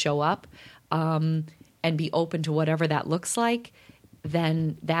grace will show up, and be open to whatever that looks like,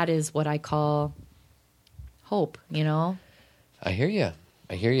 then that is what I call hope, I hear you.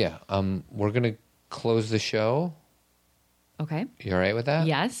 We're going to close the show. Okay. You all right with that?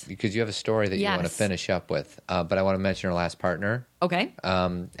 Yes. Because you have a story that you want to finish up with. But I want to mention our last partner. Okay.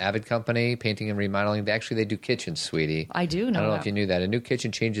 Avid Company, painting and remodeling. They do kitchens, sweetie. I do know I don't know if you knew that. A new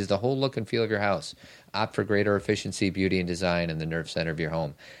kitchen changes the whole look and feel of your house. Opt for greater efficiency, beauty, and design in the nerve center of your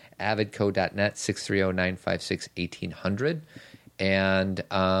home. avidco.net, 630-956-1800. And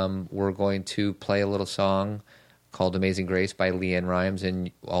we're going to play a little song called Amazing Grace by Leanne Rimes,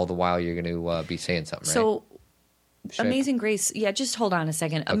 and all the while you're going to be saying something, right? So Amazing Grace. Yeah, just hold on a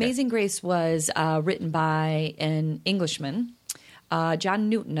second. Okay. Amazing Grace was written by an Englishman, John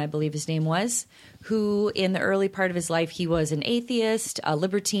Newton, I believe his name was, who in the early part of his life, he was an atheist, a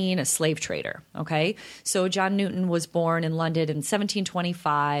libertine, a slave trader. Okay. So John Newton was born in London in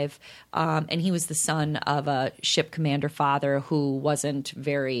 1725, and he was the son of a ship commander father who wasn't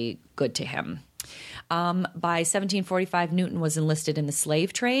very good to him. By 1745, Newton was enlisted in the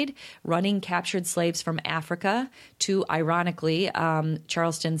slave trade, running captured slaves from Africa to, ironically,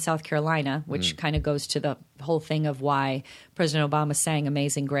 Charleston, South Carolina, which kind of goes to the whole thing of why President Obama sang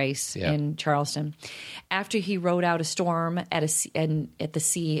Amazing Grace in Charleston. After he rode out a storm in the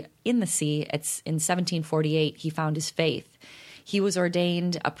sea, in 1748, he found his faith. He was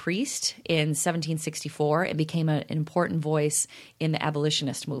ordained a priest in 1764 and became an important voice in the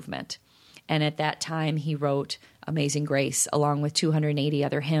abolitionist movement. And at that time, he wrote Amazing Grace along with 280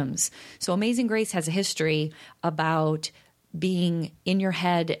 other hymns. So Amazing Grace has a history about being in your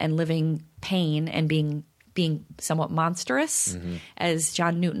head and living pain and being somewhat monstrous, as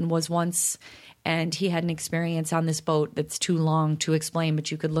John Newton was once. And he had an experience on this boat that's too long to explain,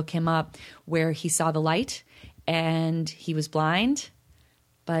 but you could look him up, where he saw the light and he was blind,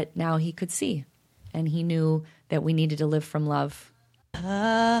 but now he could see. And he knew that we needed to live from love.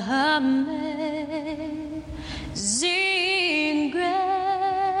 Amazing grace,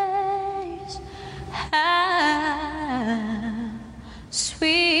 how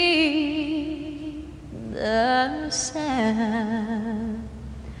sweet the sound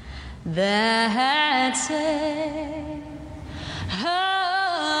that saved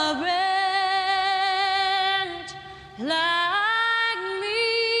a wretch like me.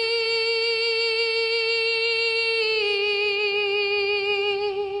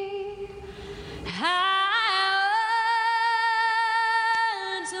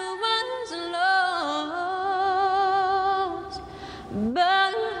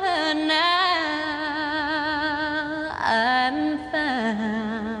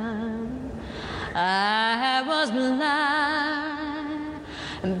 I was blind,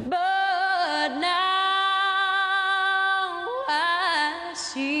 but now I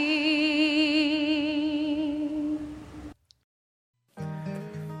see.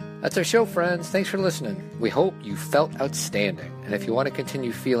 That's our show, friends. Thanks for listening. We hope you felt outstanding. And if you want to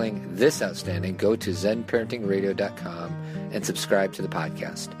continue feeling this outstanding, go to zenparentingradio.com and subscribe to the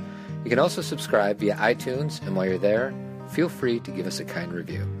podcast. You can also subscribe via iTunes, and while you're there, feel free to give us a kind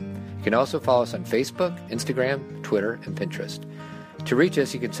review. You can also follow us on Facebook, Instagram, Twitter, and Pinterest. To reach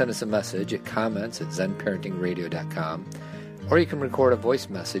us, you can send us a message at comments@zenparentingradio.com, or you can record a voice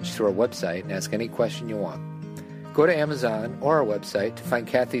message through our website and ask any question you want. Go to Amazon or our website to find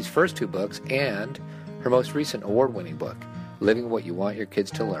Cathy's first 2 books and her most recent award-winning book, Living What You Want Your Kids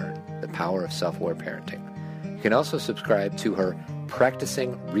to Learn, The Power of Self-Aware Parenting. You can also subscribe to her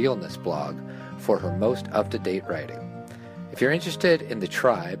Practicing Realness blog for her most up-to-date writing. If you're interested in The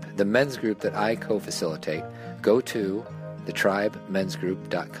Tribe, the men's group that I co-facilitate, go to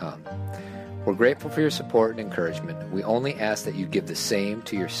thetribemensgroup.com. We're grateful for your support and encouragement. We only ask that you give the same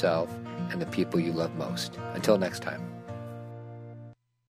to yourself and the people you love most. Until next time.